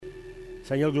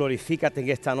Señor, glorifícate en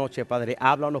esta noche, Padre.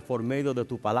 Háblanos por medio de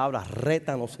tu palabra.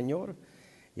 Rétanos, Señor.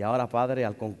 Y ahora, Padre,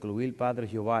 al concluir, Padre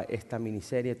Jehová, esta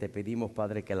miniserie, te pedimos,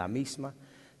 Padre, que la misma,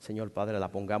 Señor Padre,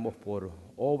 la pongamos por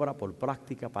obra, por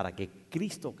práctica, para que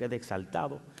Cristo quede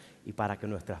exaltado y para que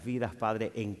nuestras vidas,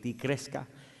 Padre, en ti crezca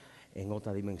en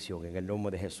otra dimensión, en el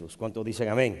nombre de Jesús. ¿Cuántos dicen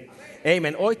amén?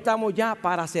 Amén. Hoy estamos ya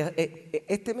para hacer,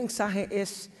 este mensaje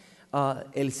es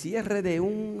el cierre de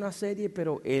una serie,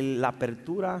 pero la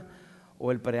apertura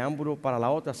o el preámbulo para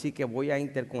la otra, así que voy a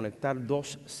interconectar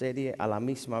dos series a la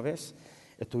misma vez.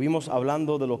 Estuvimos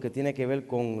hablando de lo que tiene que ver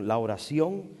con la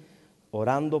oración,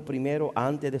 orando primero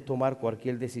antes de tomar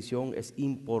cualquier decisión. Es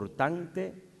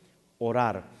importante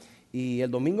orar. Y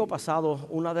el domingo pasado,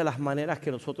 una de las maneras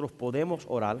que nosotros podemos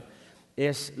orar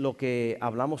es lo que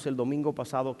hablamos el domingo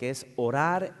pasado, que es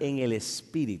orar en el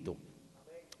Espíritu.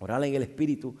 Orar en el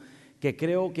Espíritu, que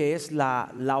creo que es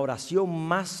la oración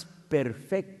más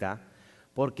perfecta,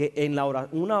 porque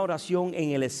una oración en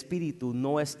el Espíritu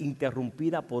no es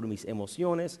interrumpida por mis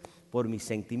emociones, por mis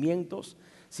sentimientos,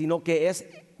 sino que es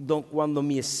cuando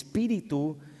mi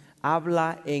espíritu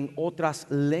habla en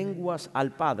otras lenguas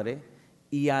al Padre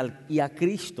y a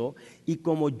Cristo, y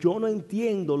como yo no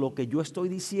entiendo lo que yo estoy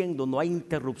diciendo, no hay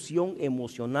interrupción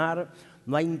emocional,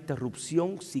 no hay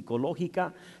interrupción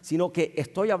psicológica, sino que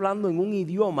estoy hablando en un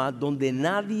idioma donde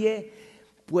nadie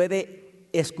puede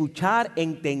escuchar,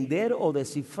 entender o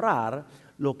descifrar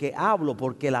lo que hablo,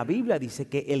 porque la Biblia dice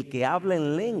que el que habla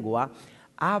en lengua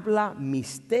habla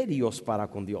misterios para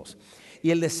con Dios.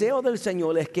 Y el deseo del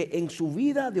Señor es que en su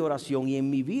vida de oración y en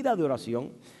mi vida de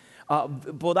oración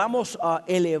podamos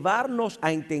elevarnos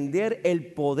a entender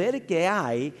el poder que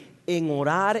hay en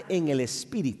orar en el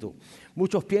Espíritu.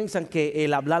 Muchos piensan que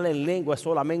el hablar en lengua es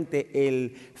solamente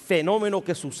el fenómeno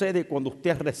que sucede cuando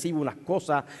usted recibe unas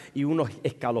cosas y unos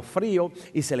escalofríos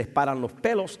y se les paran los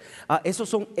pelos. Esos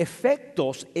son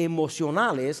efectos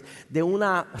emocionales de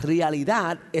una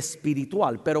realidad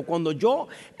espiritual. Pero cuando yo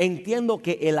entiendo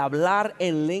que el hablar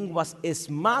en lenguas es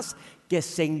más que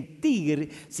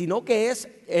sentir, sino que es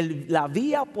la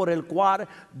vía por el cual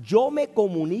yo me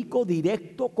comunico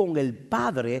directo con el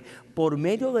Padre por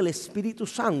medio del Espíritu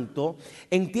Santo,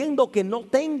 entiendo que no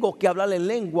tengo que hablar en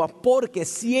lengua porque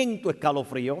siento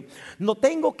escalofrío, no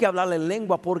tengo que hablar en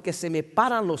lengua porque se me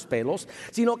paran los pelos,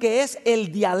 sino que es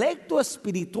el dialecto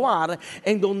espiritual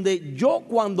en donde yo,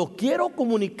 cuando quiero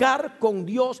comunicar con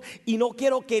Dios y no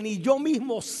quiero que ni yo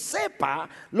mismo sepa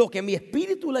lo que mi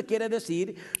espíritu le quiere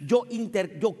decir, yo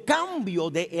cambio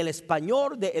del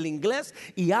español, del inglés,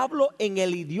 y hablo en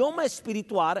el idioma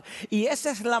espiritual, y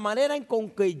esa es la manera en con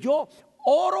que yo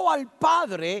oro al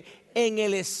Padre en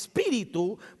el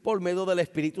Espíritu por medio del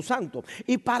Espíritu Santo.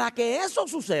 Y para que eso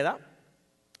suceda,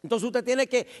 entonces usted tiene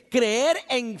que creer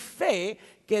en fe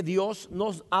que Dios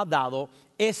nos ha dado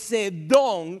ese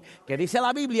don, que dice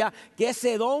la Biblia que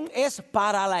ese don es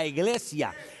para la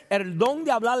iglesia. El don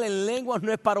de hablar en lenguas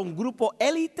no es para un grupo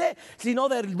élite, sino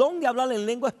el don de hablar en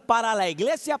lenguas es para la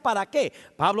iglesia. ¿Para qué?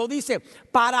 Pablo dice,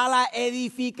 para la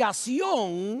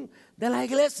edificación de la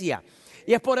iglesia.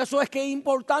 Y es por eso es que es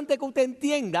importante que usted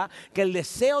entienda que el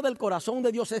deseo del corazón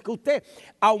de Dios es que usted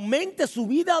aumente su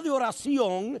vida de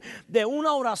oración, de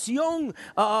una oración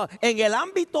en el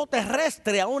ámbito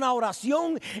terrestre a una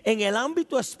oración en el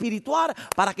ámbito espiritual,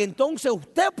 para que entonces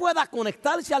usted pueda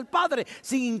conectarse al Padre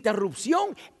sin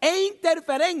interrupción e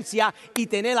interferencia y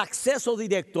tener acceso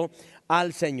directo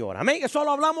al Señor. Amén. Eso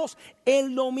lo hablamos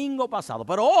el domingo pasado,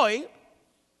 pero hoy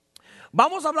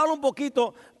vamos a hablar un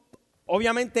poquito.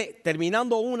 Obviamente,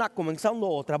 terminando una, comenzando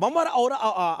otra. Vamos ahora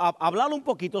a hablar un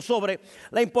poquito sobre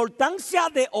la importancia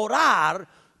de orar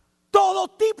todo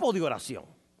tipo de oración.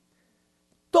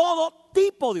 Todo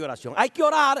tipo de oración. Hay que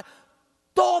orar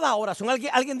toda oración.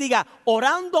 Alguien diga,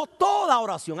 orando toda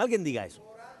oración. Alguien diga eso.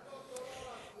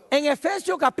 En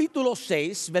Efesios capítulo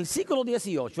 6, versículo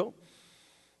 18,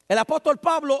 el apóstol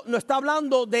Pablo nos está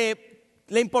hablando de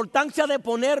la importancia de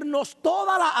ponernos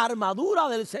toda la armadura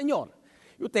del Señor.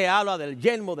 Y usted habla del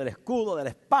yelmo, del escudo, de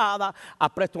la espada,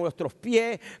 apresto nuestros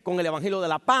pies con el evangelio de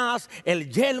la paz,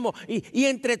 el yelmo. Y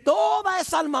entre toda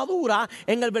esa armadura,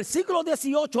 en el versículo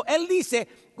 18, él dice,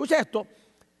 escucha esto,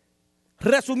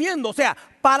 resumiendo, o sea,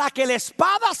 para que la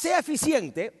espada sea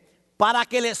eficiente, para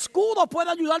que el escudo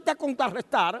pueda ayudarte a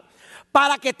contrarrestar,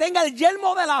 para que tenga el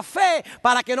yelmo de la fe,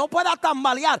 para que no pueda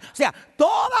tambalear. O sea,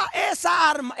 toda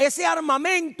ese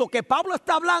armamento que Pablo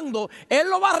está hablando, él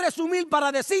lo va a resumir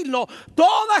para decirnos,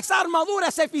 toda esa armadura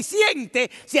es eficiente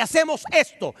si hacemos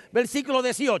esto. Versículo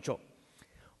 18.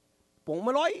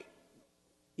 Pónmelo ahí.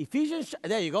 Ephesians,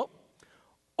 there you go.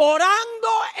 Orando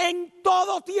en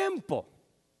todo tiempo.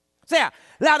 O sea,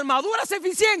 la armadura es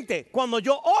eficiente cuando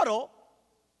yo oro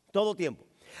todo tiempo.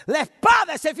 La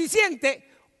espada es eficiente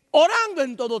orando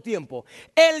en todo tiempo.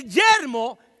 El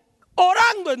yermo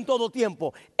orando en todo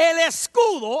tiempo. El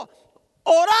escudo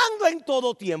orando en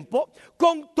todo tiempo.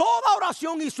 Con toda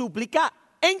oración y súplica.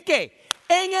 ¿En qué?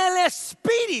 En el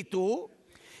Espíritu.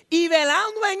 Y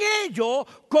velando en ello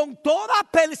con toda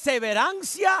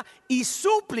perseverancia y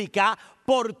súplica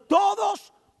por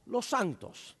todos los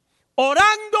santos.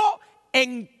 Orando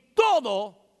en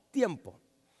todo tiempo.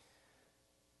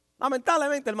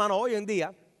 Lamentablemente, hermano, hoy en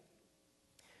día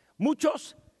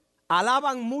muchos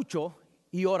alaban mucho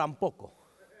y oran poco.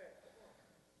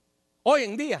 Hoy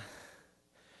en día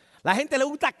la gente le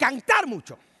gusta cantar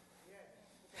mucho.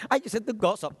 Ay, yo siento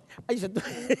gozo. Ay, yo siento...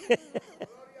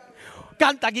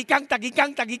 Canta aquí, canta aquí,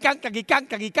 canta aquí, canta aquí,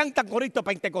 canta aquí, cantan coristas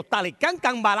pentecostales,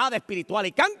 cantan baladas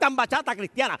espirituales, cantan bachata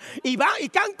cristiana y van y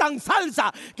cantan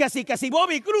salsa, que si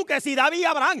Bobby Cruz, que si David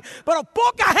Abraham, pero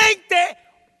poca gente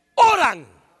oran.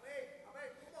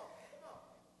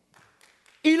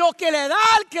 Y lo que le da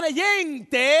al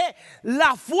creyente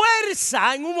la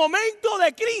fuerza en un momento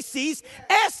de crisis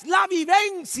es la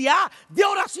vivencia de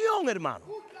oración, hermano.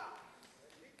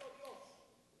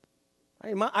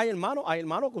 Hay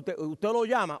hermano que usted lo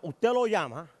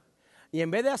llama y en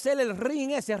vez de hacer el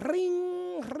ring ese,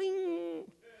 ring,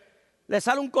 le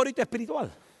sale un corito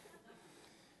espiritual.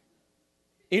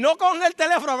 Y no con el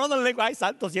teléfono hablando en lengua. Ay,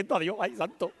 santo, siento a Dios, ay,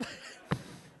 santo.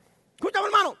 Escúchame,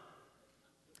 hermano.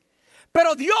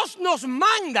 Pero Dios nos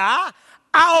manda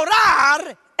a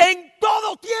orar en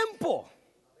todo tiempo.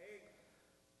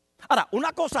 Ahora,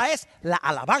 una cosa es la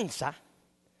alabanza.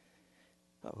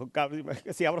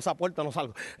 Si abro esa puerta no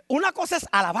salgo. Una cosa es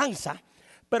alabanza,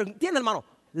 pero entiende, hermano,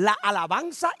 la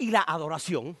alabanza y la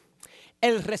adoración,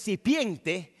 el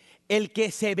recipiente, el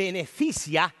que se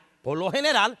beneficia, por lo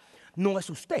general, no es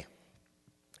usted,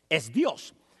 es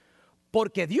Dios.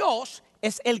 Porque Dios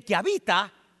es el que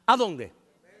habita, ¿a dónde?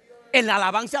 En la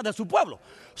alabanza de su pueblo.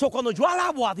 Cuando yo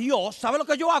alabo a Dios, ¿sabe lo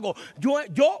que yo hago?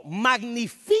 Yo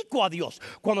magnifico a Dios.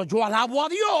 Cuando yo alabo a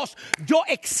Dios, yo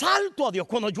exalto a Dios.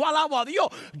 Cuando yo alabo a Dios,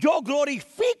 yo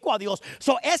glorifico a Dios.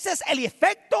 Ese es el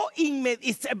efecto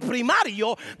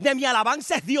primario de mi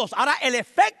alabanza, es Dios. Ahora, el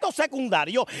efecto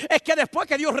secundario es que después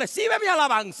que Dios recibe mi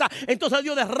alabanza, entonces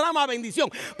Dios derrama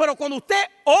bendición. Pero cuando usted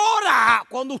ora,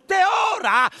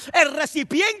 el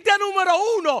recipiente número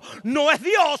uno no es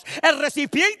Dios. El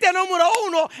recipiente número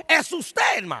uno es usted,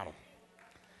 hermano.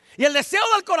 Y el deseo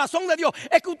del corazón de Dios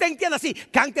es que usted entienda así: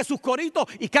 cante sus coritos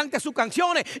y cante sus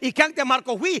canciones y cante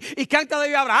Marcos Witt y cante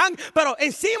David Abraham. Pero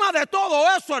encima de todo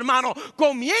eso, hermano,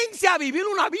 comience a vivir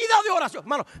una vida de oración.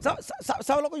 Hermano,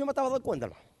 ¿sabe lo que yo me estaba dando cuenta,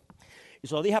 hermano? Y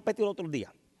se lo dije a Petty el otro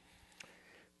día.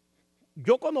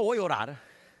 Yo cuando voy a orar,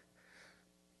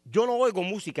 yo no oigo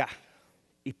música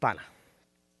hispana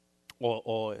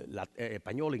o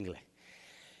español o inglés.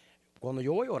 Cuando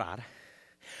yo voy a orar,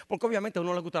 porque obviamente a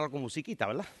uno le gusta hablar con musiquita,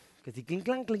 ¿verdad? Que si clink,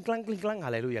 clan, clink, clan, clink, clan,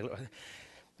 aleluya.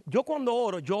 Yo cuando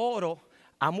oro, yo oro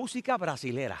a música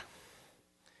brasilera.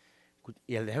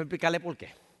 Y déjeme explicarle por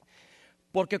qué.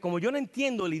 Porque como yo no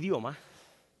entiendo el idioma,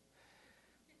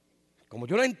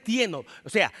 o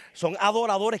sea, son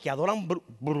adoradores que adoran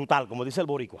brutal, como dice el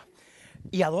boricua.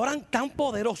 Y adoran tan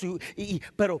poderoso.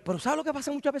 Pero ¿sabe lo que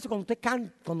pasa muchas veces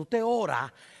cuando usted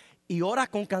ora y ora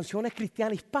con canciones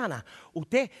cristianas hispanas?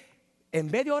 Usted,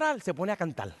 en vez de orar, se pone a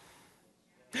cantar.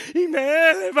 Y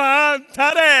me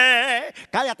levantaré.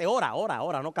 Cállate, ora,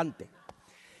 no cante.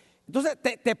 Entonces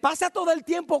te pasa todo el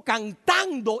tiempo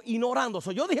cantando y no orando.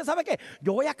 Yo dije, ¿sabe qué?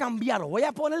 Yo voy a cambiarlo, voy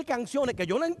a poner canciones que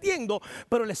yo no entiendo,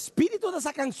 pero el espíritu de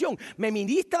esa canción me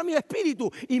ministra mi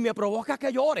espíritu y me provoca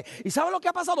que yo ore. ¿Y sabe lo que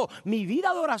ha pasado? Mi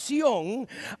vida de oración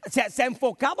se ha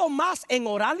enfocado más en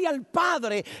orarle al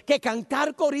Padre que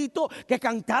cantar corito, que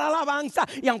cantar alabanza.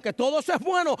 Y aunque todo eso es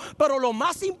bueno, pero lo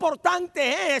más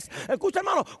importante es, escucha,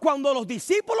 hermano, cuando los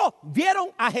discípulos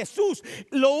vieron a Jesús,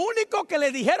 lo único que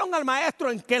le dijeron al maestro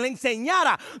en que le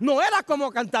enseñara no era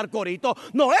como cantar corito,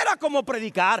 no era como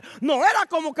predicar, no era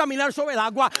como caminar sobre el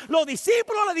agua. Los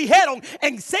discípulos le dijeron: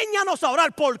 enséñanos a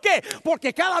orar. ¿Por qué?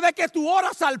 Porque cada vez que tú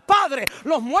oras al Padre,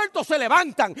 los muertos se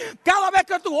levantan. Cada vez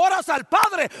que tú oras al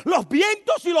Padre, los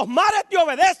vientos y los mares te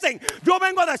obedecen. Yo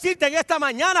vengo a decirte en esta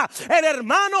mañana, el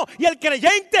hermano y el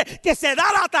creyente que se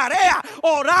da la tarea,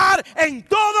 orar en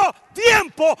todo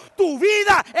tiempo, tu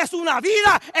vida es una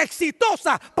vida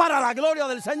exitosa para la gloria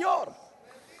del Señor.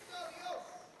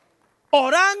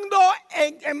 Orando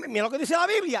mira lo que dice la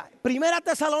Biblia, 1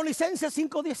 Tesalonicenses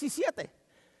 5:17.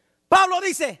 Pablo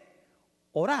dice: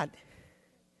 orad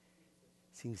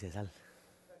sin cesar.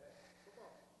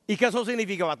 ¿Y qué eso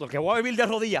significa, pastor? Que voy a vivir de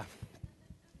rodillas.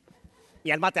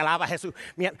 Mi alma te alaba, Jesús.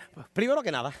 Primero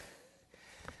que nada,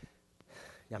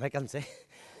 ya me cansé.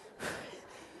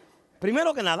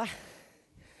 Primero que nada,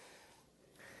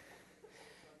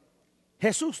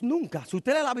 Jesús nunca, si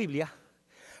usted lee la Biblia,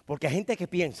 porque hay gente que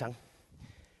piensa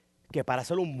que para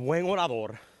ser un buen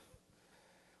orador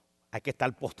hay que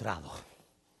estar postrado.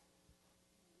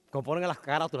 Como ponen en las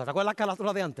carátulas. ¿Te acuerdas las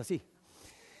carátulas de antes? Sí.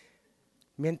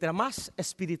 Mientras más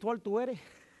espiritual tú eres,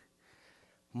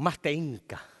 más te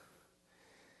hinca.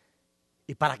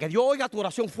 Y para que Dios oiga tu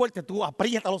oración fuerte, tú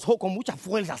aprietas los ojos con mucha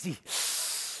fuerza así.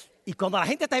 Y cuando la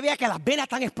gente te vea que las venas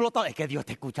están explotadas, es que Dios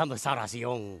está escuchando esa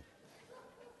oración.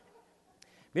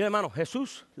 Mira, hermano,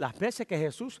 Jesús, las veces que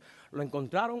Jesús lo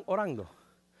encontraron orando,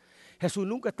 Jesús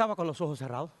nunca estaba con los ojos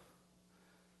cerrados.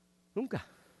 Nunca.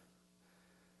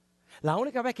 La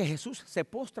única vez que Jesús se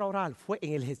postra a orar fue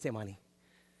en el Getsemaní.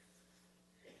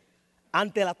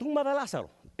 Ante la tumba de Lázaro,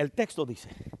 el texto dice,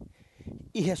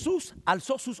 y Jesús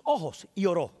alzó sus ojos y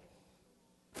oró.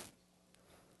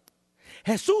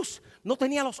 Jesús no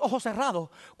tenía los ojos cerrados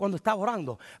cuando estaba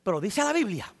orando, pero dice la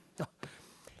Biblia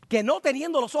que no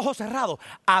teniendo los ojos cerrados,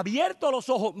 abiertos los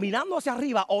ojos, mirando hacia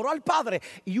arriba, oró al Padre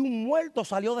y un muerto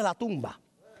salió de la tumba.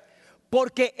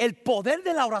 Porque el poder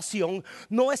de la oración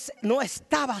no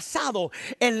está basado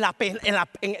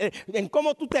en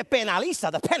cómo tú te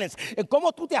penalizas, en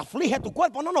cómo tú te afliges tu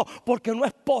cuerpo. No, porque no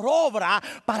es por obra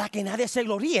para que nadie se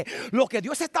gloríe. Lo que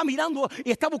Dios está mirando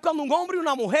y está buscando un hombre y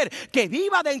una mujer que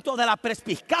viva dentro de la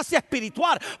perspicacia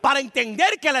espiritual para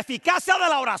entender que la eficacia de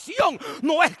la oración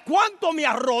no es cuánto me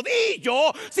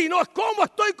arrodillo, sino es cómo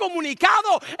estoy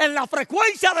comunicado en la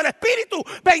frecuencia del Espíritu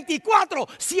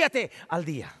 24/7 al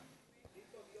día.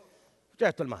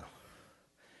 Esto, hermano,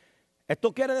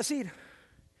 esto quiere decir,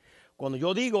 cuando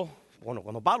yo digo,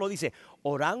 cuando Pablo dice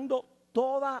orando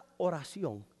toda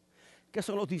oración, ¿qué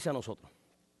eso nos dice a nosotros?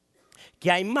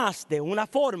 Que hay más de una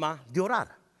forma de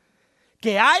orar,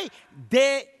 que hay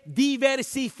de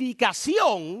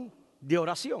diversificación de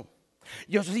oración.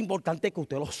 Y eso es importante que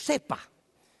usted lo sepa,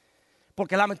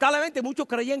 porque lamentablemente muchos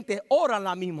creyentes oran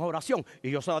la misma oración.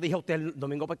 Y yo se la dije a usted el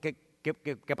domingo,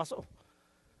 ¿qué pasó?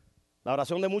 La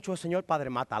oración de muchos es, Señor, Padre,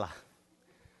 mátala.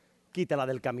 Quítala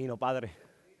del camino, Padre.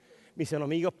 Mis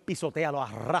enemigos pisotéalos,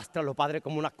 arrástralos, Padre,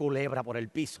 como una culebra por el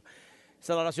piso.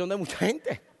 Esa es la oración de mucha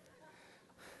gente.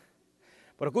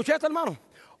 Pero escucha esto, hermano.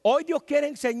 Hoy Dios quiere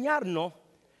enseñarnos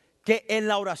que en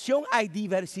la oración hay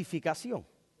diversificación.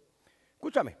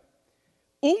 Escúchame.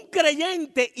 Un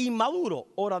creyente inmaduro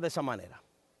ora de esa manera.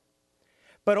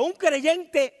 Pero un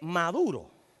creyente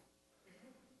maduro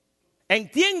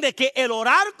entiende que el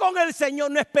orar con el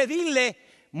Señor no es pedirle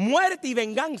muerte y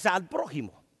venganza al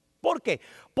prójimo. ¿Por qué?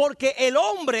 Porque el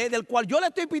hombre del cual yo le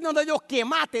estoy pidiendo a Dios que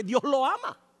mate, Dios lo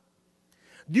ama.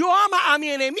 Dios ama a mi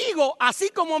enemigo así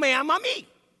como me ama a mí.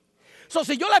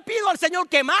 Si yo le pido al Señor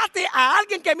que mate a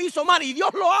alguien que me hizo mal y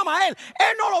Dios lo ama a él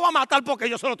no lo va a matar porque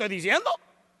yo se lo estoy diciendo.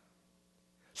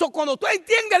 Cuando usted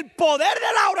entiende el poder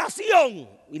de la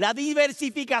oración y la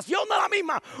diversificación de la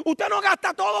misma, usted no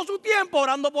gasta todo su tiempo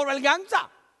orando por venganza,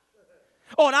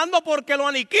 orando porque lo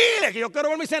aniquile, que yo quiero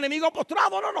ver mis enemigos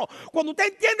postrados. No. Cuando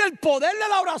usted entiende el poder de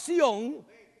la oración,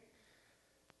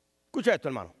 escuche esto,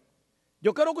 hermano.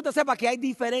 Yo quiero que usted sepa que hay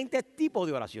diferentes tipos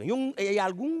de oración. Y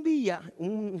algún día,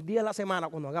 un día de la semana,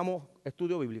 cuando hagamos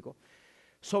estudio bíblico,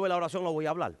 sobre la oración lo voy a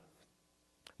hablar.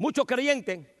 Muchos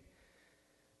creyentes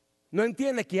no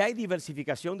entiende que hay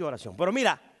diversificación de oración. Pero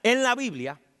mira, en la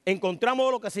Biblia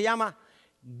encontramos lo que se llama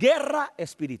guerra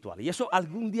espiritual. Y eso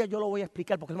algún día yo lo voy a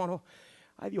explicar porque, hermano,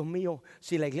 ay Dios mío,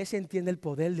 si la iglesia entiende el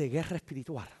poder de guerra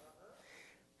espiritual.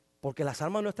 Porque las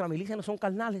armas de nuestra milicia no son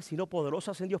carnales, sino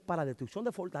poderosas en Dios para destrucción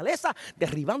de fortaleza,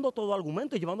 derribando todo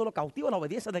argumento y llevándolo cautivo a la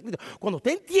obediencia de Cristo. Cuando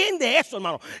usted entiende eso,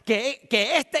 hermano, que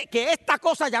esta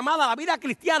cosa llamada la vida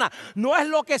cristiana no es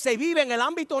lo que se vive en el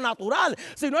ámbito natural,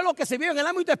 sino es lo que se vive en el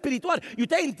ámbito espiritual. Y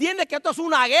usted entiende que esto es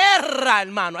una guerra,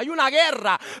 hermano, hay una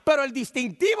guerra. Pero el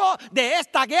distintivo de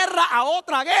esta guerra a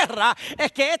otra guerra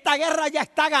es que esta guerra ya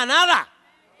está ganada.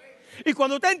 Y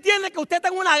cuando usted entiende que usted está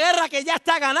en una guerra que ya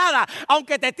está ganada,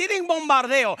 aunque te tiren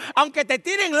bombardeo, aunque te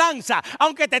tiren lanza,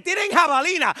 aunque te tiren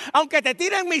jabalina, aunque te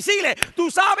tiren misiles, tú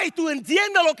sabes y tú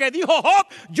entiendes lo que dijo Job.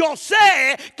 Yo sé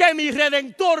que mi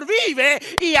Redentor vive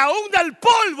y aún del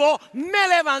polvo me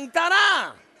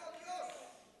levantará.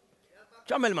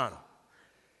 Escúchame, hermano.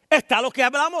 Está lo que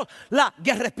hablamos, la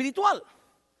guerra espiritual.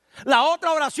 La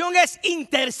otra oración es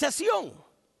intercesión.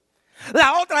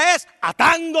 La otra es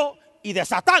atando y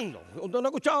desatando. Usted no ha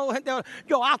escuchado gente,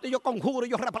 yo ato, yo conjuro,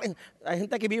 yo reprendo. Hay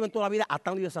gente que vive en toda la vida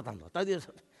atando y desatando.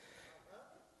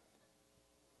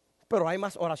 Pero hay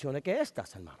más oraciones que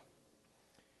estas, hermano.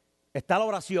 Está la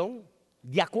oración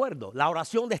De acuerdo, la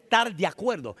oración de estar de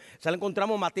acuerdo. Se la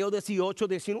encontramos en Mateo 18,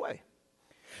 19.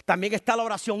 También está la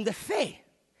oración de fe.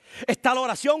 Está la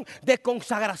oración de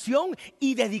consagración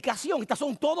y dedicación. Estas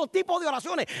son todo tipo de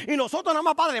oraciones. Y nosotros nada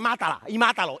más, Padre, mátala y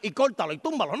mátalo y córtalo y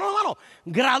túmbalo. No, hermano,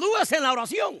 gradúese en la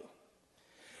oración.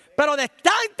 Pero de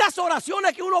tantas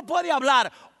oraciones que uno puede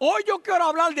hablar, hoy yo quiero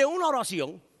hablar de una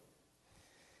oración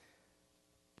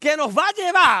que nos va a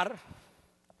llevar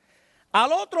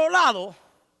al otro lado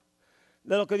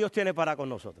de lo que Dios tiene para con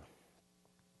nosotros.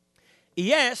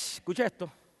 Y es, escuche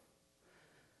esto,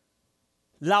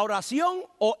 la oración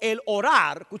o el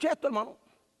orar. Escuche esto, hermano.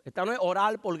 Esta no es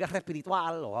orar por guerra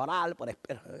espiritual o orar por...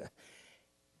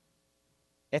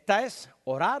 Esta es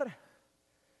orar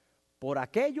por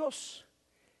aquellos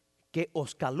que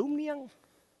os calumnian,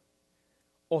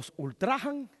 os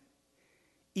ultrajan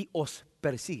y os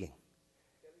persiguen.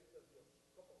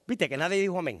 Viste que nadie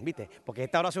dijo amén, viste, porque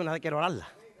esta oración nadie quiere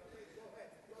orarla.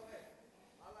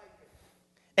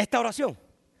 Esta oración,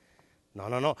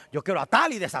 no, yo quiero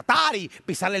atar y desatar y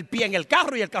pisarle el pie en el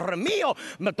carro y el carro es mío,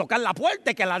 tocar la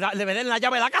puerta y que le den la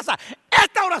llave de la casa.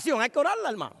 Esta oración hay que orarla,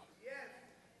 hermano.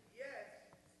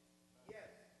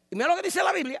 Y mira lo que dice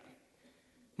la Biblia,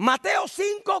 Mateo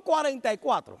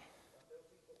 5:44.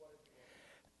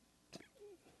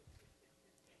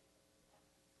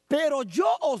 Pero yo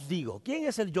os digo, ¿quién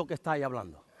es el yo que está ahí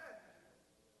hablando?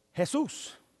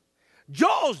 Jesús. Yo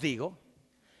os digo,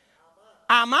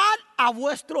 amad a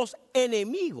vuestros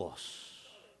enemigos,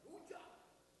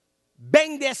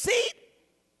 bendecid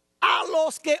a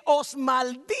los que os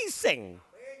maldicen,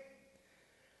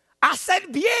 haced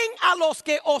bien a los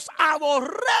que os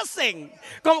aborrecen.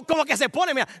 Como que se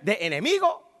pone, mira, de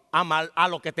enemigo a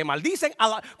los que te maldicen,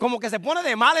 como que se pone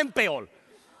de mal en peor.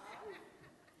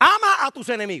 Ama a tus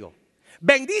enemigos,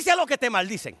 bendice a los que te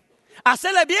maldicen,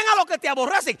 hacerle bien a los que te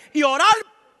aborrecen y orar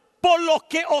por los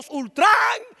que os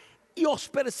ultrajan y os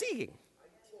persiguen.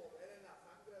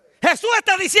 Jesús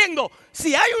está diciendo,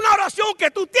 si hay una oración que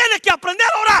tú tienes que aprender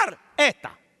a orar,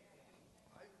 esta.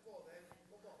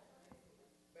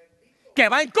 Que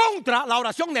va en contra la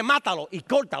oración de mátalo y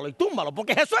córtalo y túmbalo.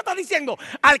 Porque Jesús está diciendo,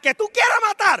 al que tú quieras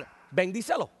matar,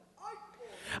 bendícelo.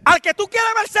 Al que tú quieras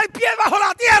verse el pie bajo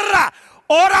la tierra,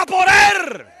 ora por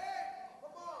él.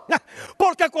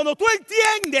 Porque cuando tú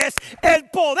entiendes el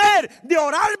poder de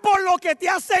orar por lo que te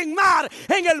hacen mal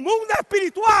en el mundo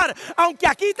espiritual, aunque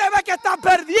aquí te ves que estás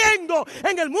perdiendo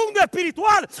en el mundo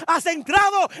espiritual, has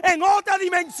entrado en otra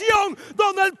dimensión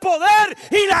donde el poder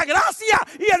y la gracia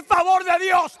y el favor de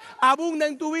Dios abunda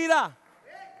en tu vida.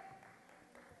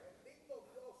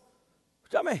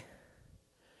 Escúchame.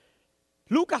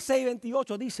 Lucas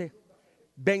 6:28 dice,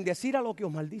 bendecir a los que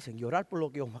os maldicen y orar por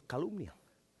los que os calumnian.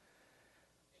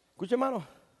 Escuche, hermano.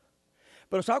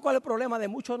 Pero ¿sabe cuál es el problema de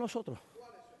muchos de nosotros?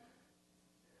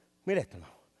 Mire esto,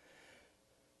 hermano.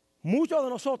 Muchos de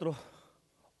nosotros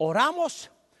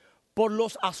oramos por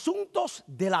los asuntos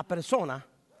de la persona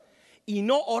y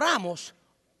no oramos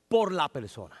por la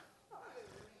persona.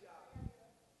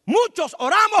 Muchos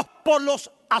oramos por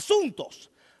los asuntos,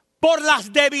 por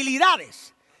las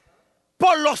debilidades,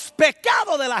 por los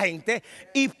pecados de la gente,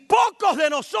 y pocos de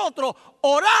nosotros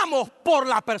oramos por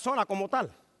la persona como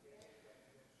tal.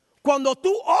 Cuando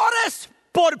tú ores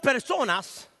por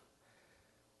personas,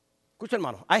 escucha,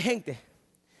 hermano, hay gente,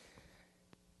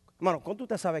 hermano, ¿cuánto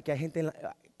usted sabe que hay gente,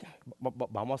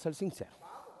 vamos a ser sinceros,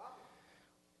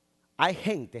 hay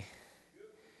gente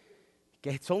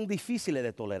que son difíciles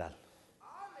de tolerar?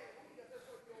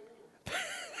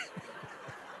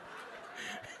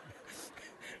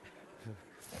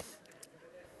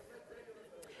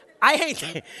 Hay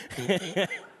gente,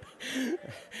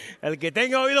 el que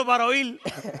tenga oído para oír.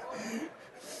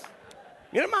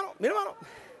 Mira, hermano.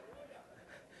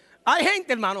 Hay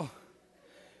gente, hermano,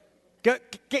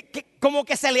 que como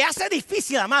que se le hace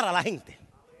difícil amar a la gente.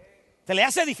 Se le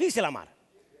hace difícil amar.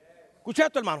 Escucha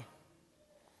esto, hermano.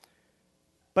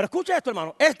 Pero escucha esto,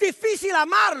 hermano. Es difícil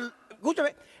amar.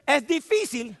 Escúchame. Es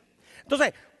difícil.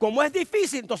 Entonces, como es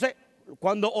difícil, entonces,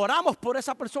 cuando oramos por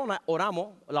esa persona,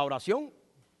 oramos la oración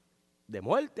de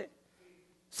muerte.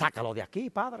 Sácalo de aquí,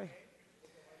 Padre.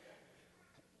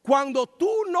 Cuando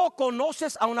tú no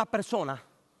conoces a una persona,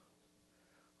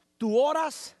 tú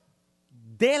oras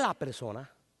de la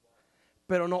persona,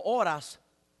 pero no oras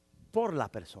por la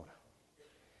persona.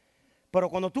 Pero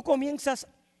cuando tú comienzas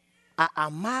a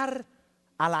amar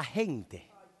a la gente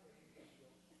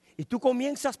y tú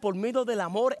comienzas por medio del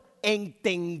amor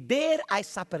entender a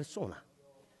esa persona.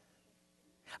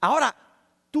 Ahora,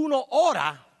 tú no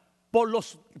oras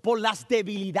por las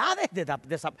debilidades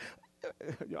de esa.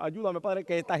 Ayúdame, Padre,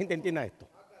 que esta gente entienda esto.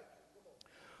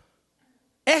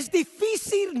 Es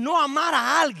difícil no amar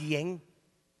a alguien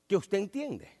que usted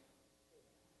entiende.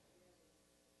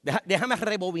 Déjame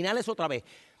rebobinar eso otra vez.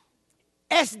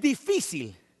 Es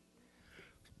difícil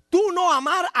tú no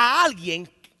amar a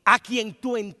alguien a quien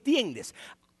tú entiendes.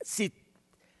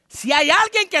 Si hay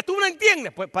alguien que tú no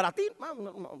entiendes, pues para ti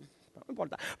no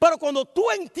importa. Pero cuando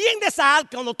tú entiendes a alguien,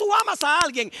 cuando tú amas a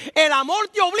alguien, el amor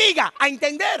te obliga a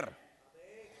entender.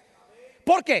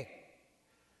 ¿Por qué?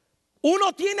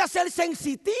 Uno tiende a ser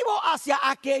sensitivo hacia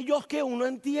aquellos que uno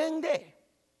entiende.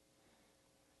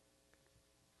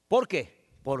 ¿Por qué?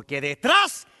 Porque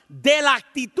detrás de la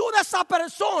actitud de esa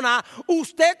persona,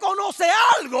 usted conoce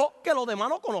algo que los demás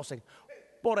no conocen.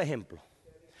 Por ejemplo,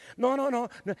 no.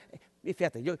 Y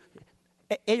fíjate,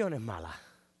 ella no es mala.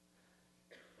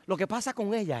 Lo que pasa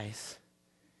con ella es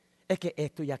que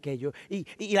esto y aquello.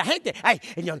 Y la gente, ay,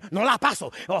 yo no la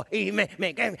paso. Y me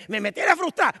tiene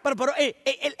frustrada. Pero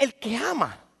el que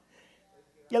ama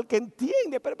y el que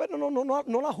entiende, pero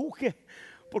no la juzgue.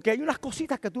 Porque hay unas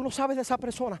cositas que tú no sabes de esa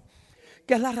persona,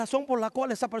 que es la razón por la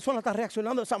cual esa persona está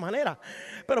reaccionando de esa manera.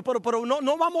 Pero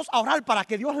no vamos a orar para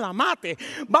que Dios la mate.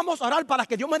 Vamos a orar para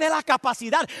que Dios me dé la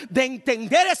capacidad de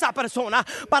entender a esa persona,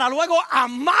 para luego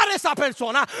amar a esa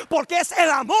persona, porque es el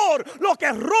amor lo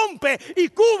que rompe y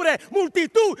cubre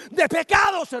multitud de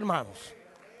pecados, hermanos.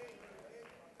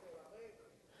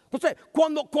 Entonces,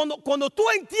 cuando tú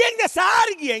entiendes a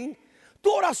alguien,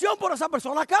 tu oración por esa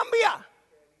persona cambia.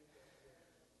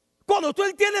 Cuando tú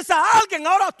entiendes a alguien,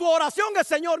 ahora tu oración es: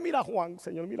 Señor, mira a Juan,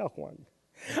 Señor, mira a Juan.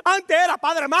 Antes era: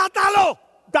 Padre, mátalo,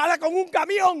 dale con un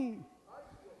camión.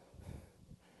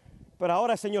 Pero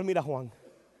ahora, Señor, mira a Juan.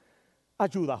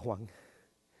 Ayuda a Juan.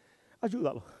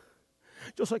 Ayúdalo.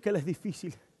 Yo sé que él es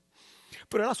difícil,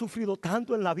 pero él ha sufrido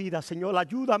tanto en la vida. Señor,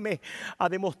 ayúdame a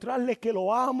demostrarle que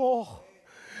lo amo.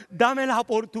 Dame la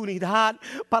oportunidad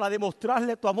para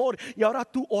demostrarle tu amor. Y ahora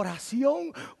tu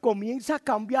oración comienza a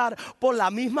cambiar por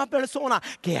la misma persona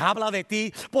que habla de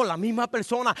ti, por la misma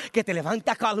persona que te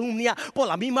levanta calumnia, por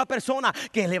la misma persona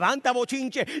que levanta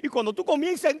bochinche. Y cuando tú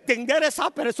comienzas a entender a esa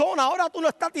persona, ahora tú no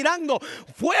estás tirando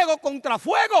fuego contra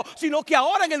fuego, sino que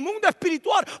ahora en el mundo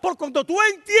espiritual, por cuando tú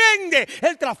entiendes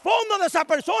el trasfondo de esa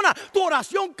persona, tu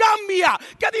oración cambia.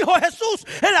 ¿Qué dijo Jesús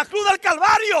en la cruz del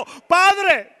Calvario?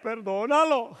 Padre,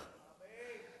 perdónalo.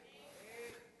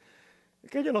 Es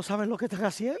que ellos no saben lo que están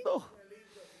haciendo.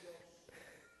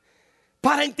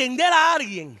 Para entender a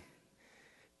alguien,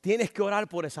 tienes que orar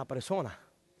por esa persona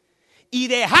y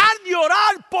dejar de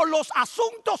orar por los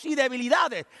asuntos y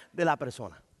debilidades de la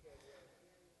persona.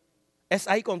 Es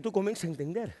ahí cuando tú comienzas a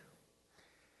entender.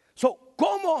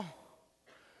 ¿Cómo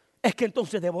es que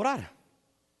entonces debo orar?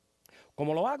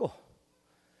 ¿Cómo lo hago?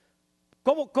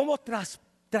 ¿Cómo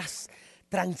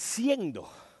transciendo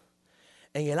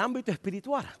en el ámbito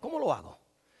espiritual? ¿Cómo lo hago?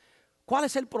 ¿Cuál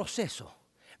es el proceso?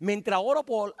 Mientras oro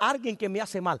por alguien que me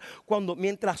hace mal,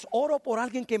 mientras oro por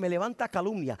alguien que me levanta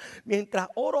calumnia, mientras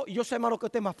oro, y yo sé, hermano, que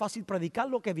esto es más fácil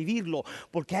predicarlo que vivirlo,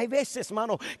 porque hay veces,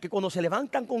 hermano, que cuando se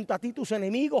levantan contra ti tus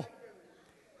enemigos,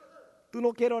 tú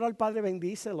no quieres orar: Padre,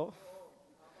 bendícelo.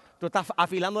 Tú estás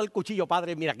afilando el cuchillo: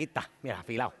 Padre, mira, aquí está, mira,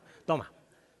 afilado, toma.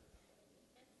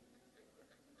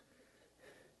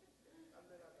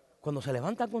 Cuando se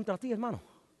levantan contra ti, hermano.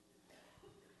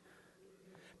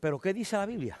 Pero ¿qué dice la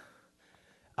Biblia?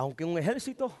 Aunque un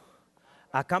ejército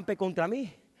acampe contra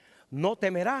mí, no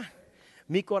temerá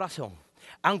mi corazón.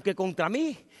 Aunque contra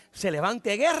mí se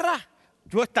levante guerra,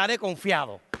 yo estaré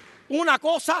confiado. Una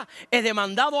cosa he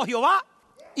demandado a Jehová,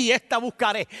 y esta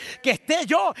buscaré: que esté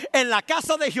yo en la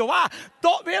casa de Jehová.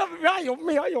 Mira, Dios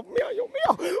mío,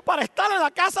 para estar en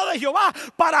la casa de Jehová,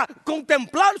 para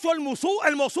contemplar su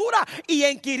hermosura y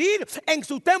inquirir en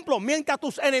su templo. Mientras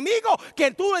tus enemigos,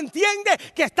 que tú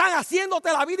entiendes que están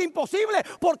haciéndote la vida imposible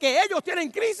porque ellos tienen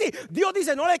crisis, Dios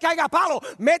dice: no le caiga palo,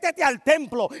 métete al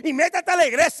templo y métete a la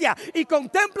iglesia y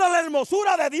contempla la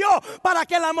hermosura de Dios, para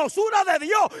que la hermosura de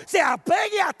Dios se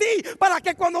apegue a ti, para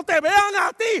que cuando te vean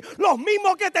a ti, los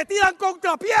mismos que te tiran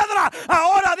contra piedra,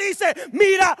 ahora dice: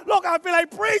 mira, look, I feel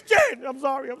like preaching. I'm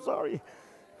sorry.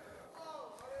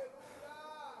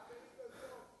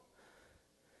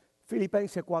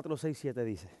 Filipenses 4, 6, 7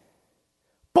 dice: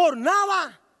 por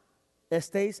nada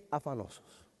estéis afanosos.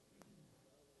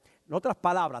 En otras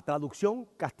palabras, traducción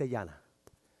castellana.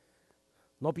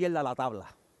 No pierda la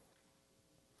tabla.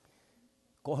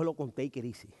 Cógelo con take it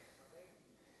easy.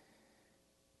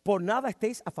 Por nada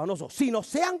estéis afanosos, sino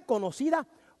sean conocidas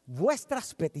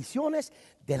vuestras peticiones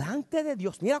delante de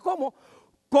Dios. Mira cómo: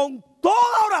 con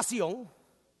toda oración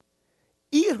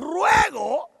y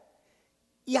ruego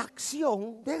y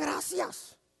acción de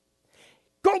gracias.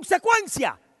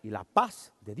 Consecuencia: y la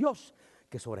paz de Dios,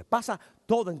 que sobrepasa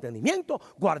todo entendimiento,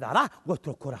 guardará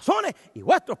vuestros corazones y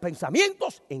vuestros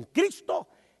pensamientos en Cristo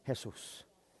Jesús.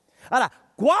 Ahora,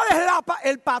 ¿cuál es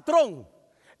el patrón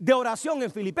de oración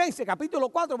en Filipenses capítulo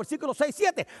 4, versículos 6,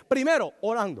 7? Primero,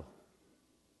 orando.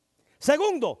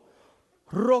 Segundo,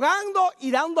 rogando y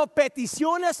dando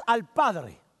peticiones al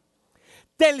Padre.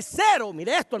 Tercero,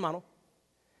 mire esto, hermano,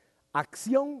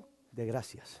 acción de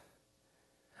gracias.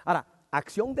 Ahora,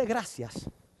 acción de gracias.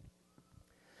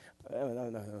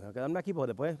 Quedarme aquí porque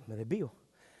después me desvío.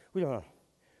 Escucha,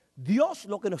 Dios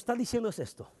lo que nos está diciendo es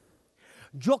esto.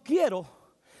 Yo quiero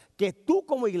que tú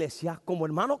como iglesia, como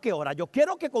hermano que ora, yo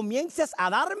quiero que comiences a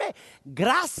darme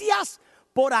gracias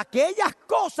por aquellas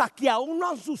cosas que aún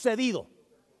no han sucedido.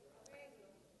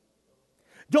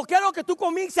 Yo quiero que tú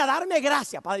comiences a darme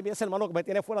gracias. Padre, mira ese hermano que me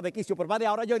tiene fuera de quicio. Pero Padre,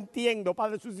 ahora yo entiendo,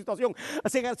 Padre, su situación.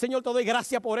 Así que, Señor, te doy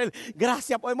gracias por él.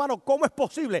 Gracias, hermano. ¿Cómo es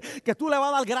posible que tú le vas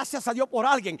a dar gracias a Dios por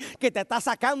alguien que te está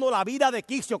sacando la vida de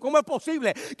quicio? ¿Cómo es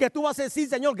posible que tú vas a decir,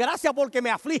 Señor, gracias porque me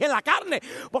aflige la carne?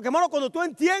 Porque, hermano, cuando tú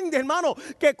entiendes, hermano,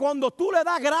 que cuando tú le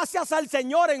das gracias al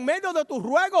Señor en medio de tus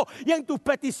ruegos y en tus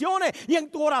peticiones y en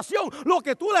tu oración, lo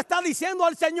que tú le estás diciendo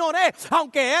al Señor es,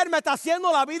 aunque Él me está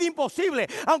haciendo la vida imposible,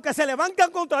 aunque se levantan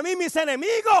contra mí mis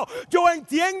enemigos, yo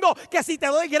entiendo que si te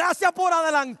doy gracias por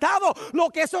adelantado, lo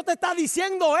que eso te está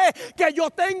diciendo es que yo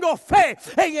tengo fe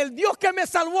en el Dios que me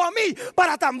salvó a mí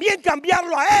para también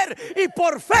cambiarlo a Él, y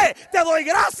por fe te doy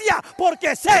gracias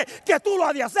porque sé que tú lo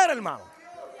has de hacer, hermano.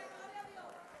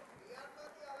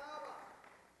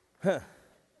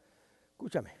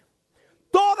 Escúchame,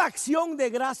 toda acción de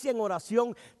gracia en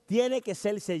oración tiene que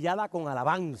ser sellada con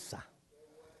alabanza.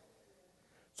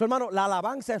 So, hermano, la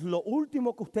alabanza es lo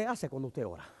último que usted hace cuando usted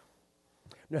ora.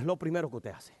 No es lo primero que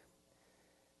usted hace.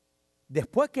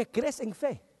 Después que crece en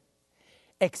fe,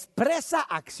 expresa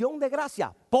acción de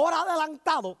gracia por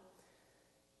adelantado,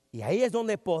 y ahí es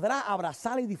donde podrá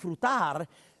abrazar y disfrutar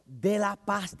de la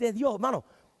paz de Dios. Hermano,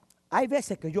 hay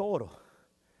veces que yo oro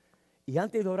y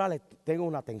antes de orar tengo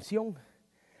una tensión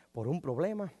por un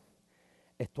problema,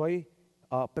 estoy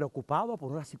preocupado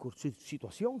por una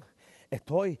situación,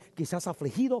 estoy quizás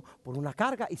afligido por una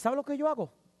carga, y ¿sabe lo que yo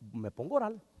hago? Me pongo a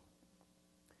orar.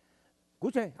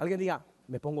 Escuche, alguien diga,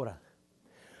 me pongo a orar.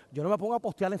 Yo no me pongo a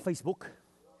postear en Facebook.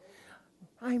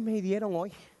 Ay, me hirieron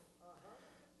hoy.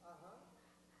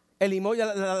 El emoji,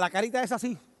 la carita es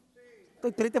así.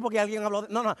 Estoy triste porque alguien habló de...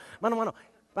 No,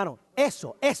 mano,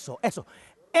 eso.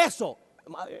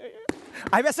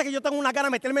 Hay veces que yo tengo una gana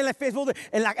de meterme en el Facebook,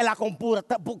 en la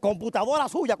computadora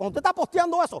suya. Cuando usted está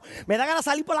posteando eso, me da ganas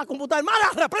de salir por la computadora. Hermana,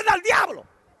 reprenda al diablo.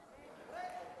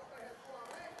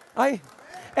 Ay,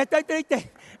 estoy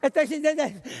triste.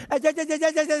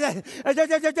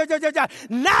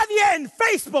 Nadie en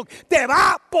Facebook te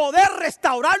va a poder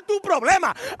restaurar tu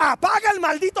problema. Apaga el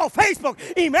maldito Facebook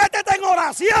y métete en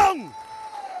oración.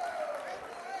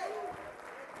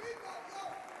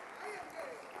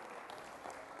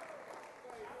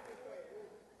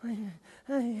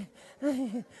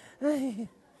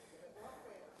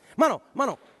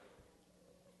 Mano.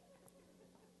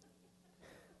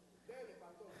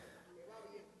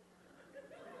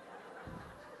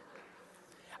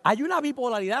 Hay una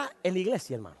bipolaridad en la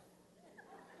iglesia, hermano.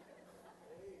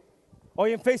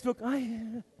 Hoy en Facebook,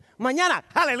 ay, mañana,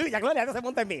 aleluya, gloria a Dios, se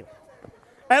monta en mí.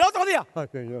 El otro día,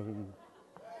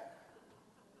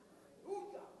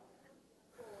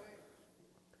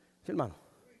 sí, hermano.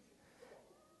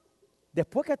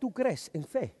 Después que tú crees en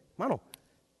fe, hermano,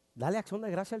 dale acción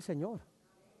de gracia al Señor.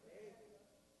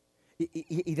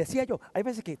 Y decía yo, hay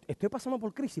veces que estoy pasando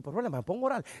por crisis, por problemas, me pongo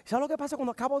a orar. ¿Sabes lo que pasa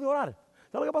cuando acabo de orar?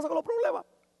 ¿Sabes lo que pasa con los problemas?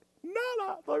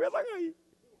 Nada, todavía están ahí.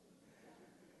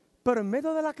 Pero en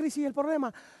medio de la crisis y el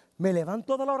problema, me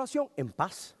levanto de la oración en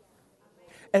paz.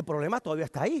 El problema todavía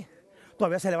está ahí.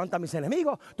 Todavía se levantan mis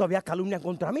enemigos, todavía calumnian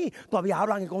contra mí, todavía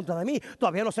hablan en contra de mí,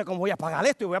 todavía no sé cómo voy a pagar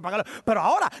esto y voy a pagar. Pero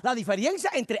ahora la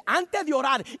diferencia entre antes de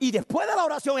orar y después de la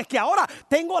oración es que ahora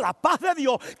tengo la paz de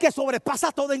Dios que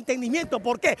sobrepasa todo entendimiento.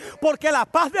 ¿Por qué? Porque la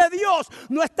paz de Dios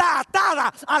no está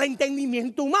atada al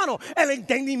entendimiento humano. El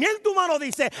entendimiento humano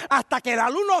dice, hasta que la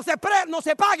luz no se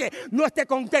pague, no esté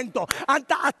contento.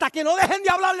 Hasta que no dejen de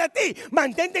hablar de ti,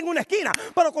 mantente en una esquina.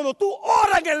 Pero cuando tú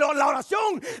oras en la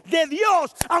oración de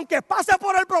Dios, aunque pase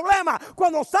por el problema,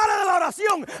 cuando sale de la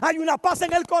oración hay una paz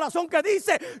en el corazón que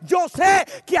dice, yo sé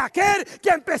que aquel que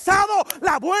ha empezado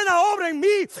la buena obra en mí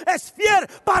es fiel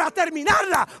para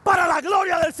terminarla para la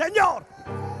gloria del Señor.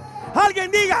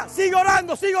 Alguien diga, sigue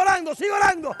orando.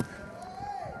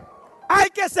 Hay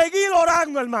que seguir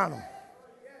orando, hermano.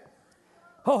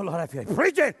 Oh, Lord, I feel it.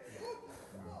 Preach it.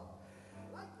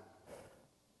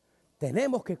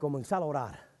 Tenemos que comenzar a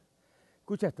orar.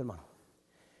 Escucha esto, hermano.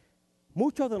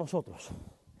 Muchos de nosotros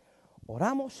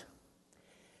oramos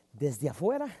desde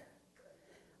afuera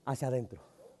hacia adentro.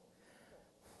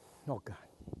 Okay.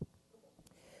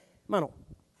 Hermano,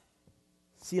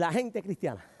 si la gente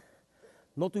cristiana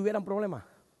no tuvieran problemas,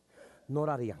 no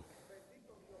orarían.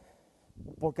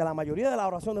 Porque la mayoría de la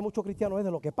oración de muchos cristianos es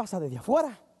de lo que pasa desde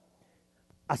afuera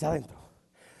hacia adentro.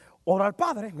 Oro al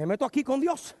Padre, me meto aquí con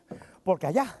Dios, porque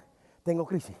allá tengo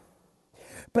crisis.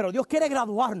 Pero Dios quiere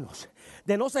graduarnos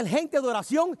de no ser gente de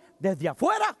oración desde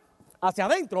afuera hacia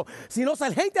adentro, sino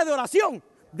ser gente de oración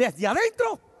desde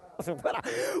adentro hacia afuera.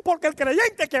 Porque el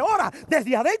creyente que ora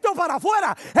desde adentro para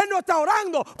afuera, él no está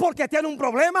orando porque tiene un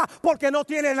problema, porque no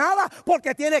tiene nada,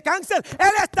 porque tiene cáncer.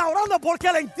 Él está orando porque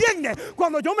él entiende.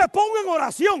 Cuando yo me pongo en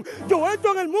oración, yo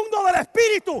entro en el mundo del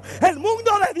Espíritu, el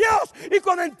mundo de Dios. Y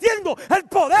cuando entiendo el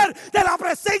poder de la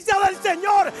presencia del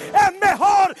Señor, es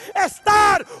mejor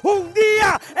estar un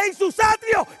día en sus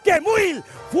atrios que muy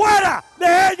fuera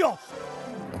de ellos.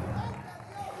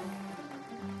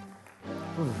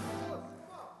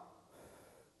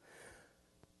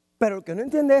 Pero el que no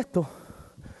entiende esto,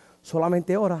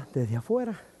 solamente ora desde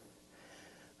afuera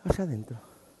hacia adentro.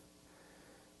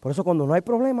 Por eso cuando no hay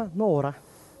problema, no ora.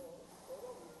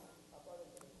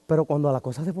 Pero cuando las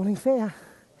cosas se ponen feas,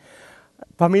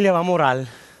 familia va a morar.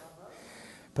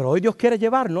 Pero hoy Dios quiere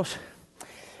llevarnos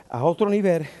a otro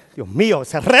nivel. Dios mío,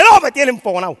 ese reloj me tiene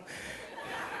empogonado.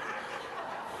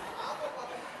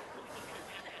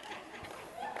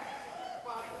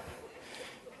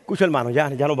 Escucha, hermano, ya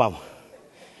nos vamos.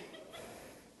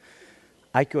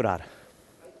 Hay que orar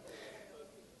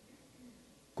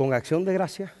con acción de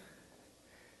gracia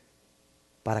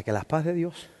para que la paz de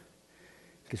Dios,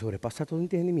 que sobrepasa todo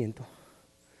entendimiento,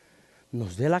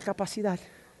 nos dé la capacidad,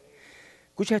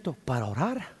 escucha esto, para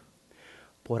orar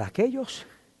por aquellos,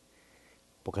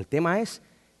 porque el tema es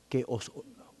que os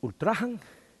ultrajan,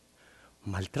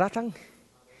 maltratan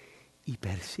y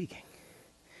persiguen.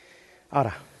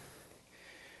 Ahora,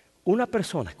 una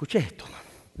persona, escuche esto,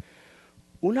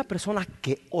 una persona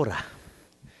que ora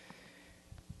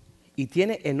y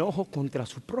tiene enojo contra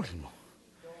su prójimo,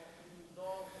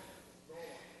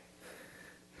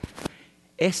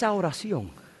 esa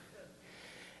oración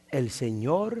el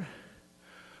Señor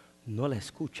no la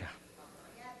escucha.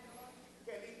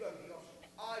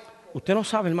 Usted no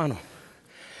sabe, hermano,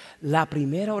 la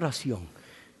primera oración.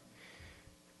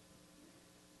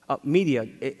 Media,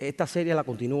 esta serie la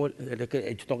continúo, yo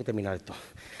tengo que terminar esto.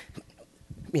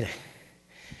 Mire,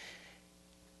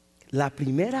 la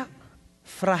primera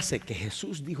frase que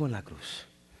Jesús dijo en la cruz,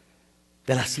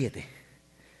 de las 7,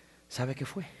 ¿sabe qué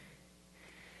fue?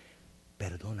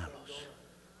 Perdónalos.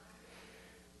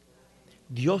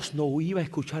 Dios no iba a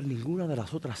escuchar ninguna de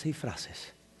las otras 6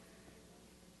 frases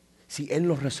si Él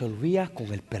nos resolvía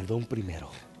con el perdón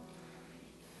primero.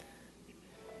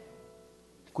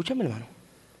 Escúchame, hermano.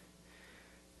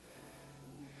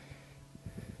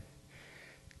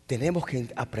 Tenemos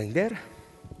que aprender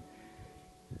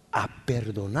a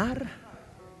perdonar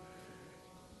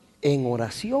en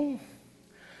oración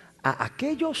a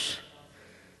aquellos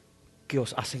que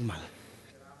os hacen mal.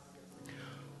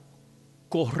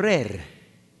 Correr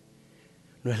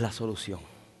no es la solución.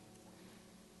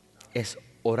 Es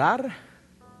orar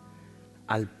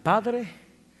al Padre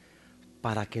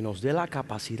para que nos dé la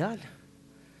capacidad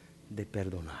de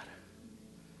perdonar.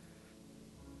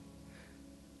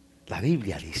 La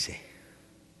Biblia dice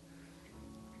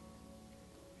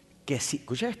que si,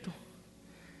 escucha esto,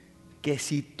 que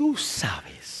si tú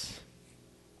sabes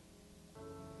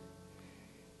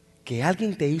que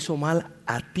alguien te hizo mal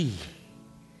a ti,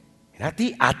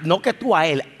 no que tú a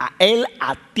él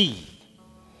a ti,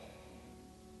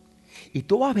 y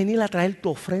tú vas a venir a traer tu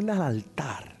ofrenda al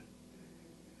altar,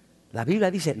 la Biblia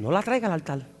dice, no la traigas al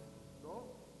altar,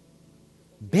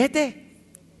 vete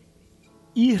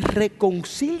y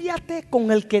reconcíliate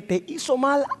con el que te hizo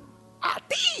mal a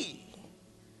ti.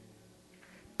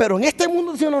 Pero en este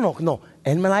mundo dice, no,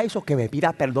 Él me la hizo, que me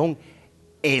pida perdón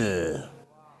Él.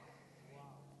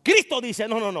 Cristo dice,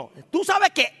 no, tú sabes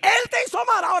que Él te hizo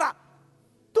mal, ahora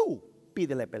tú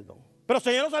pídele perdón. Pero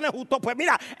Señor, no es justo. Pues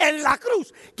mira, en la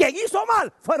cruz, quien hizo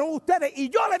mal fueron ustedes, y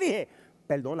yo le dije,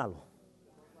 perdónalo.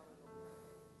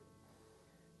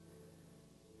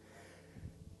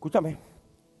 Escúchame.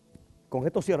 Con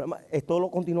esto cierro. Esto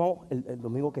lo continuamos el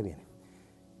domingo que viene.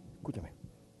 Escúchame.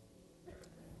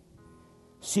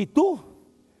 Si tú,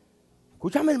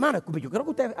 escúchame, hermano, yo creo que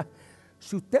usted,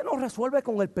 si usted no resuelve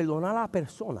con el perdonar a las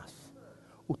personas,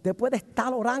 usted puede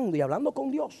estar orando y hablando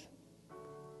con Dios,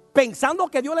 pensando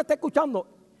que Dios le está escuchando,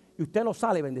 y usted no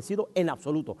sale bendecido en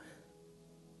absoluto.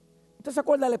 ¿Usted se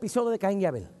acuerda del episodio de Caín y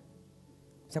Abel?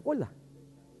 ¿Se acuerda?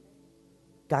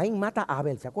 Caín mata a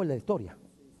Abel, ¿se acuerda de la historia?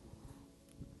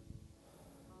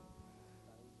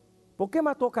 ¿Por qué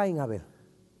mató Caín a Abel?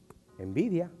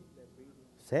 Envidia,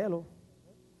 celo.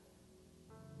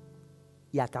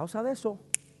 Y a causa de eso,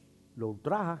 lo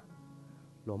ultraja,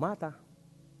 lo mata.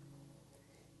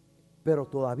 Pero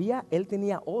todavía él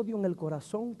tenía odio en el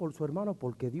corazón por su hermano,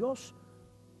 porque Dios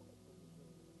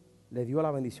le dio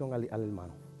la bendición al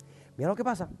hermano. Mira lo que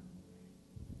pasa.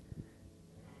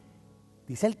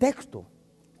 Dice el texto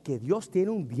que Dios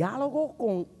tiene un diálogo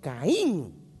con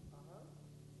Caín.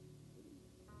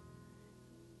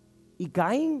 Y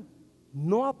Caín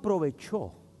no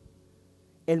aprovechó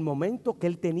el momento que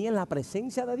él tenía en la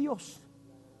presencia de Dios.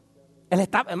 Él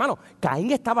estaba, hermano,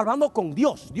 Caín estaba hablando con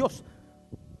Dios. Dios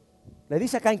le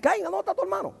dice a Caín, Caín, anota a tu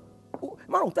hermano.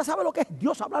 Hermano, usted sabe lo que es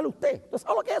Dios hablarle a usted. Usted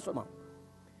sabe lo que es eso, hermano.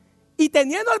 Y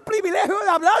teniendo el privilegio de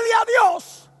hablarle a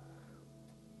Dios,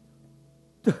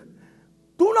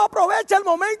 tú no aprovechas el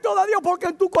momento de Dios porque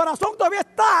en tu corazón todavía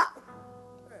está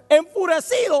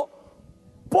enfurecido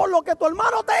por lo que tu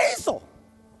hermano te hizo.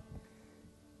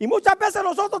 Y muchas veces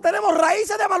nosotros tenemos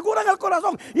raíces de amargura en el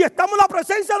corazón y estamos en la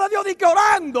presencia de Dios y que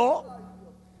orando.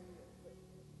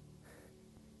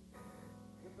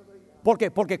 ¿Por qué?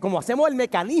 Porque como hacemos el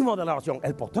mecanismo de la oración,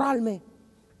 el postrarme,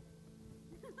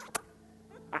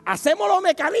 hacemos los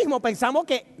mecanismos, pensamos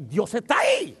que Dios está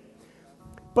ahí.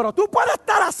 Pero tú puedes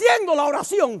estar haciendo la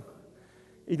oración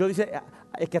y Dios dice,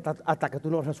 es que hasta que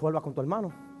tú no resuelvas con tu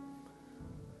hermano,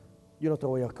 yo no te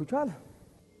voy a escuchar.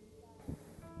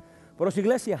 Por eso,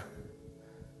 iglesia,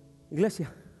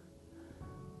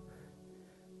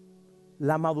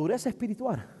 la madurez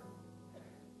espiritual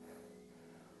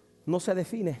no se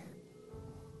define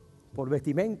por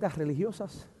vestimentas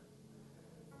religiosas,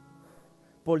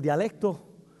 por dialectos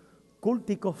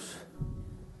cúlticos,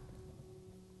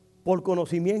 por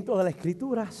conocimiento de las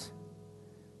escrituras,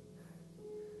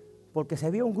 porque se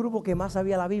había un grupo que más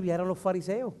sabía la Biblia, eran los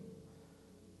fariseos,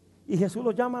 y Jesús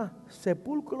los llama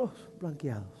sepulcros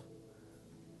blanqueados.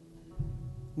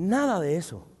 Nada de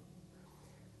eso.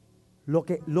 Lo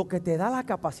que te da la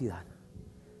capacidad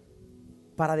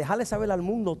para dejarle saber al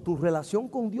mundo tu relación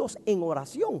con Dios en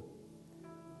oración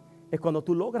es cuando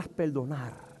tú logras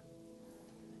perdonar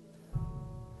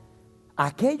a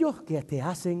aquellos que te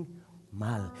hacen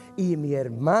mal. Y mi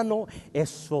hermano,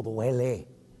 eso duele.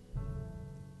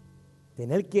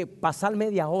 Tener que pasar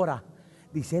media hora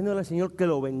diciéndole al Señor que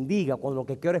lo bendiga cuando lo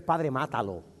que quiero es, Padre,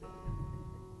 mátalo.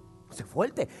 Es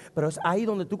fuerte, pero es ahí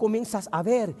donde tú comienzas a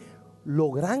ver lo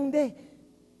grande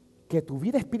que tu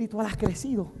vida espiritual ha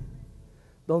crecido.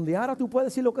 Donde ahora tú puedes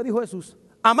decir lo que dijo Jesús: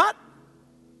 amad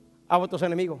a vuestros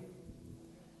enemigos,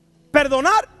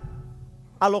 perdonar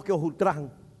a los que os ultrajan,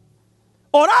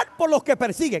 orar por los que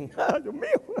persiguen. Ay, Dios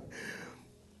mío,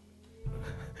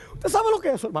 usted sabe lo que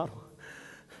es eso, hermano.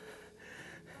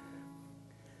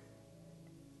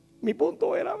 Mi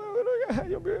punto era,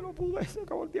 Dios mío, no pude, se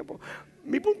acabó el tiempo.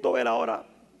 Mi punto era ahora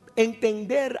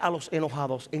entender a los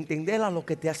enojados, entender a los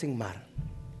que te hacen mal.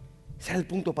 Ese es el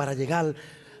punto para llegar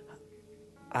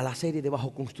a la serie de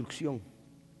Bajo Construcción.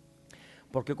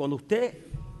 Porque cuando usted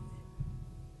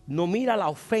no mira la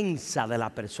ofensa de la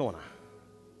persona,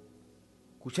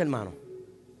 escucha, hermano,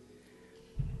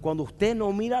 cuando usted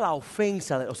no mira la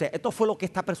ofensa, o sea, esto fue lo que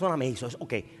esta persona me hizo.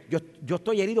 Ok, yo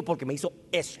estoy herido porque me hizo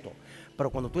esto. Pero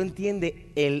cuando tú entiendes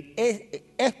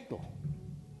esto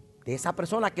de esa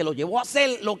persona que lo llevó a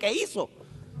hacer lo que hizo,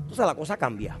 entonces la cosa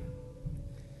cambia.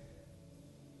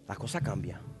 La cosa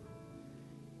cambia.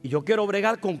 Y yo quiero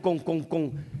bregar con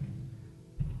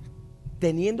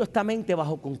teniendo esta mente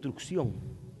bajo construcción.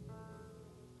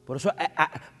 Por eso,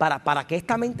 para que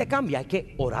esta mente cambie, hay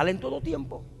que orar en todo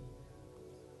tiempo.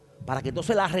 Para que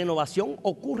entonces la renovación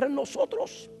ocurra en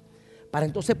nosotros. Para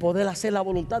entonces poder hacer la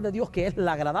voluntad de Dios, que es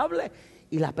la agradable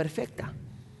y la perfecta.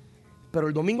 Pero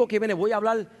el domingo que viene voy a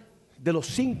hablar de los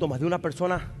síntomas de una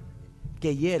persona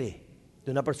que hiere,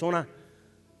 de una persona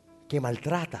que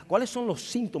maltrata. ¿Cuáles son los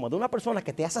síntomas de una persona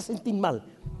que te hace sentir mal?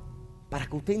 Para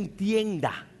que usted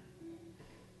entienda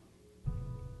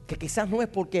que quizás no es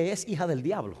porque es hija del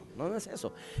diablo, no es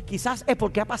eso. Quizás es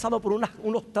porque ha pasado por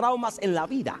unos traumas en la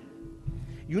vida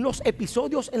y unos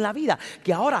episodios en la vida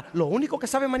que ahora lo único que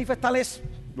sabe manifestar es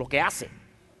lo que hace.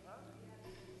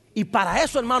 Y para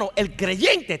eso, hermano, el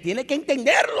creyente tiene que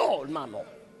entenderlo, hermano.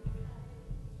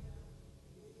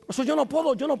 Por eso yo no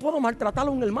puedo maltratar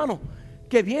a un hermano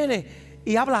que viene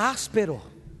y habla áspero.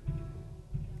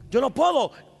 Yo no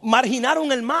puedo marginar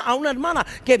a una hermana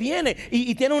que viene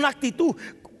y tiene una actitud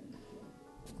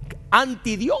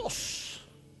anti Dios.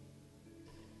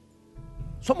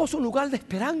 Somos un lugar de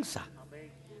esperanza.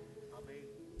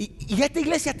 Y esta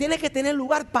iglesia tiene que tener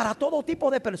lugar para todo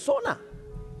tipo de personas.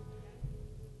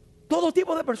 Todo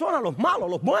tipo de personas, los malos,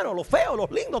 los buenos, los feos, los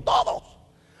lindos, todos.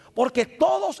 Porque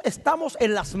todos estamos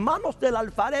en las manos del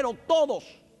alfarero, todos.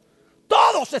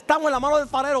 Todos estamos en la mano del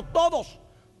alfarero, todos.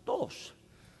 Todos.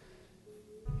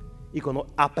 Y cuando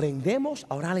aprendemos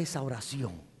a orar esa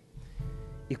oración,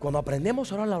 y cuando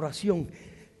aprendemos a orar la oración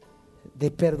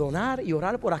de perdonar y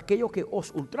orar por aquellos que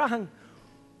os ultrajan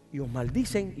y os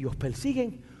maldicen y os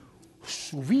persiguen,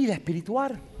 su vida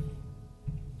espiritual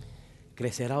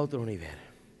crecerá a otro nivel.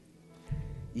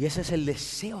 Y ese es el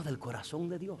deseo del corazón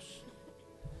de Dios.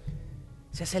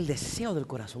 Ese es el deseo del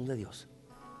corazón de Dios.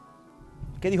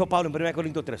 ¿Qué dijo Pablo en 1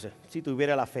 Corintios 13? Si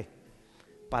tuviera la fe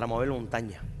para mover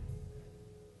montaña.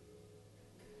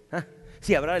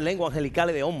 Si hablar en lengua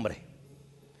angelical de hombre.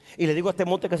 Y le digo a este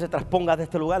monte que se transponga de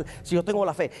este lugar. Si yo tengo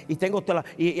la fe y tengo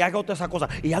y hago todas esas cosas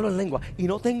y hablo en lengua y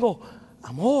no tengo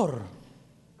amor.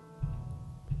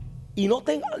 Y no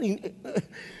tengo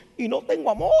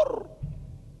amor.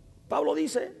 Pablo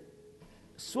dice,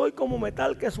 soy como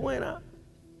metal que suena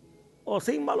o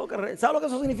címbalo que resuena. ¿Sabe lo que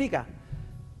eso significa?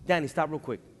 Danny, stop real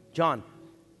quick. John,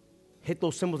 hit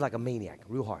those cymbals like a maniac,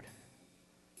 real hard.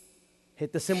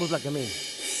 Hit the cymbals like a maniac.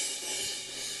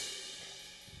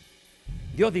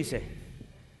 Dios dice,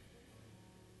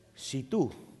 si tú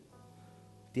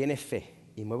tienes fe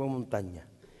y mueves montaña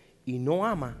y no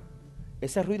amas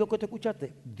ese ruido que te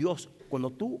escuchaste, Dios,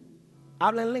 cuando tú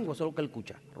hablas en lengua, eso es lo que Él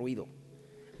escucha, ruido.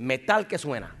 Metal que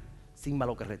suena,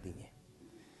 címbalo que retiñe.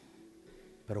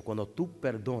 Pero cuando tú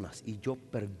perdonas y yo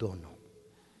perdono,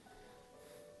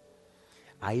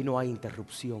 ahí no hay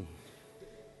interrupción.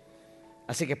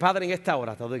 Así que Padre, en esta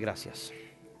hora te doy gracias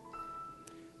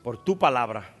por tu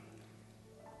palabra,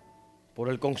 por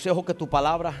el consejo que tu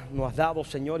palabra nos has dado,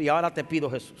 Señor. Y ahora te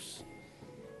pido, Jesús,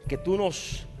 que tú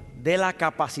nos dé la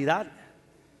capacidad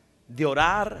de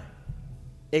orar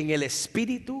en el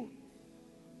Espíritu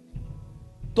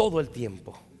todo el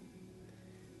tiempo.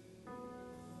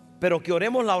 Pero que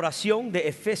oremos la oración de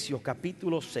Efesios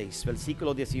capítulo 6,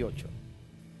 versículo 18.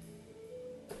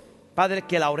 Padre,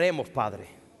 que la oremos, Padre.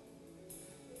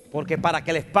 Porque para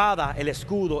que la espada, el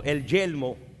escudo, el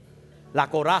yelmo, la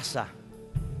coraza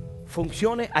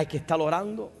funcione, hay que estar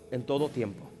orando en todo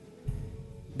tiempo.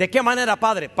 ¿De qué manera,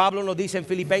 Padre? Pablo nos dice en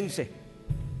Filipenses,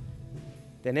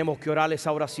 tenemos que orar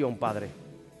esa oración, Padre.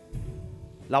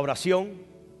 La oración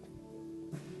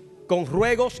con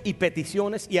ruegos y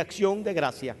peticiones y acción de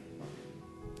gracia.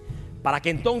 Para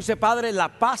que entonces, Padre,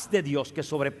 la paz de Dios que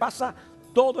sobrepasa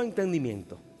todo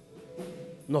entendimiento,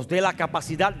 nos dé la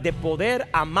capacidad de poder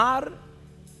amar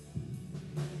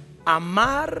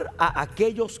a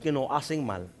aquellos que nos hacen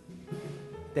mal.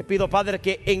 Te pido, Padre,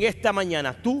 que en esta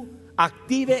mañana tú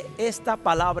active esta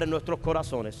palabra en nuestros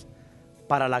corazones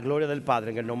para la gloria del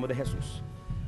Padre, en el nombre de Jesús.